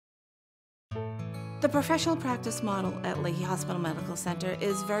The professional practice model at Leahy Hospital Medical Center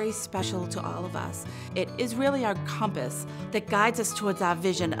is very special to all of us. It is really our compass that guides us towards our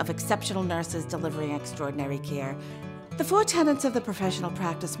vision of exceptional nurses delivering extraordinary care. The four tenets of the professional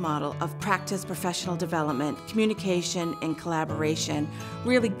practice model of practice, professional development, communication, and collaboration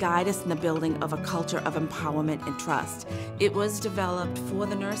really guide us in the building of a culture of empowerment and trust. It was developed for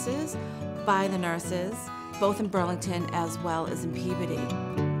the nurses, by the nurses, both in Burlington as well as in Peabody.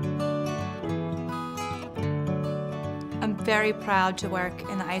 I'm very proud to work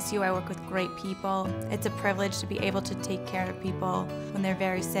in the ICU. I work with great people. It's a privilege to be able to take care of people when they're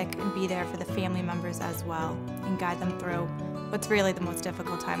very sick and be there for the family members as well and guide them through what's really the most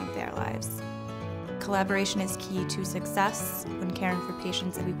difficult time of their lives. Collaboration is key to success when caring for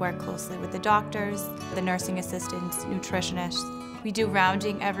patients, and we work closely with the doctors, the nursing assistants, nutritionists. We do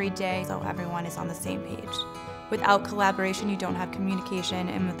rounding every day so everyone is on the same page. Without collaboration, you don't have communication,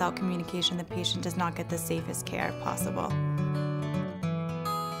 and without communication, the patient does not get the safest care possible.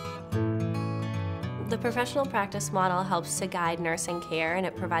 The professional practice model helps to guide nursing care, and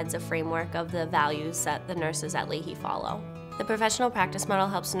it provides a framework of the values that the nurses at Leahy follow. The professional practice model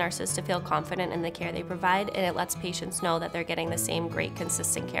helps nurses to feel confident in the care they provide, and it lets patients know that they're getting the same great,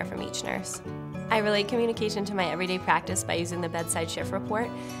 consistent care from each nurse. I relate communication to my everyday practice by using the bedside shift report.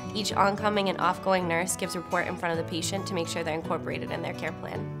 Each oncoming and offgoing nurse gives a report in front of the patient to make sure they're incorporated in their care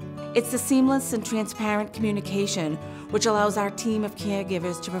plan. It's the seamless and transparent communication which allows our team of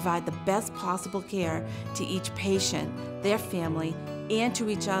caregivers to provide the best possible care to each patient, their family, and to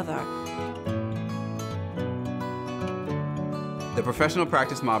each other. The professional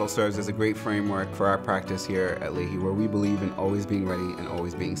practice model serves as a great framework for our practice here at Leahy, where we believe in always being ready and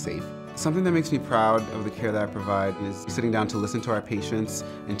always being safe. Something that makes me proud of the care that I provide is sitting down to listen to our patients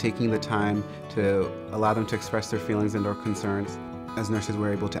and taking the time to allow them to express their feelings and/or concerns. As nurses,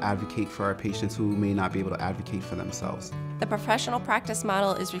 we're able to advocate for our patients who may not be able to advocate for themselves. The professional practice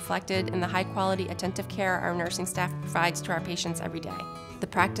model is reflected in the high-quality attentive care our nursing staff provides to our patients every day. The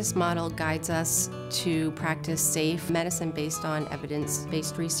practice model guides us to practice safe medicine based on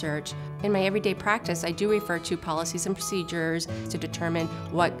evidence-based research. In my everyday practice, I do refer to policies and procedures to determine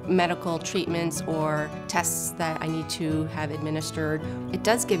what medical treatments or tests that I need to have administered. It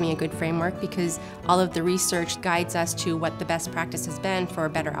does give me a good framework because all of the research guides us to what the best practice has been for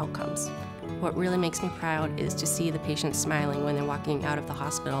better outcomes. What really makes me proud is to see the patients smiling when they're walking out of the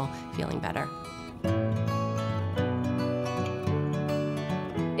hospital feeling better.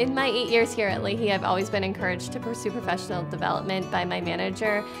 In my 8 years here at Leahy, I've always been encouraged to pursue professional development by my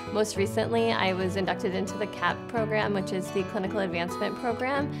manager. Most recently, I was inducted into the CAP program, which is the Clinical Advancement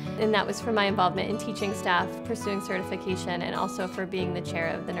Program, and that was for my involvement in teaching staff, pursuing certification, and also for being the chair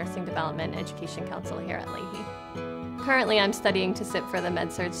of the Nursing Development and Education Council here at Leahy. Currently, I'm studying to sit for the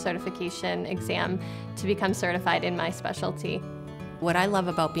MedSurg certification exam to become certified in my specialty. What I love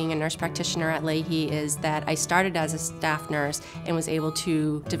about being a nurse practitioner at Leahy is that I started as a staff nurse and was able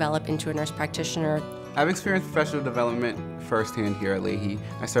to develop into a nurse practitioner. I've experienced professional development firsthand here at Leahy.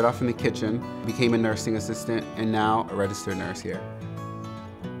 I started off in the kitchen, became a nursing assistant, and now a registered nurse here.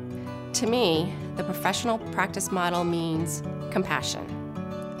 To me, the professional practice model means compassion,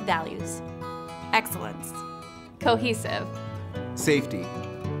 Values. Excellence. Cohesive. Safety.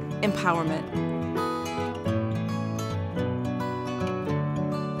 Empowerment.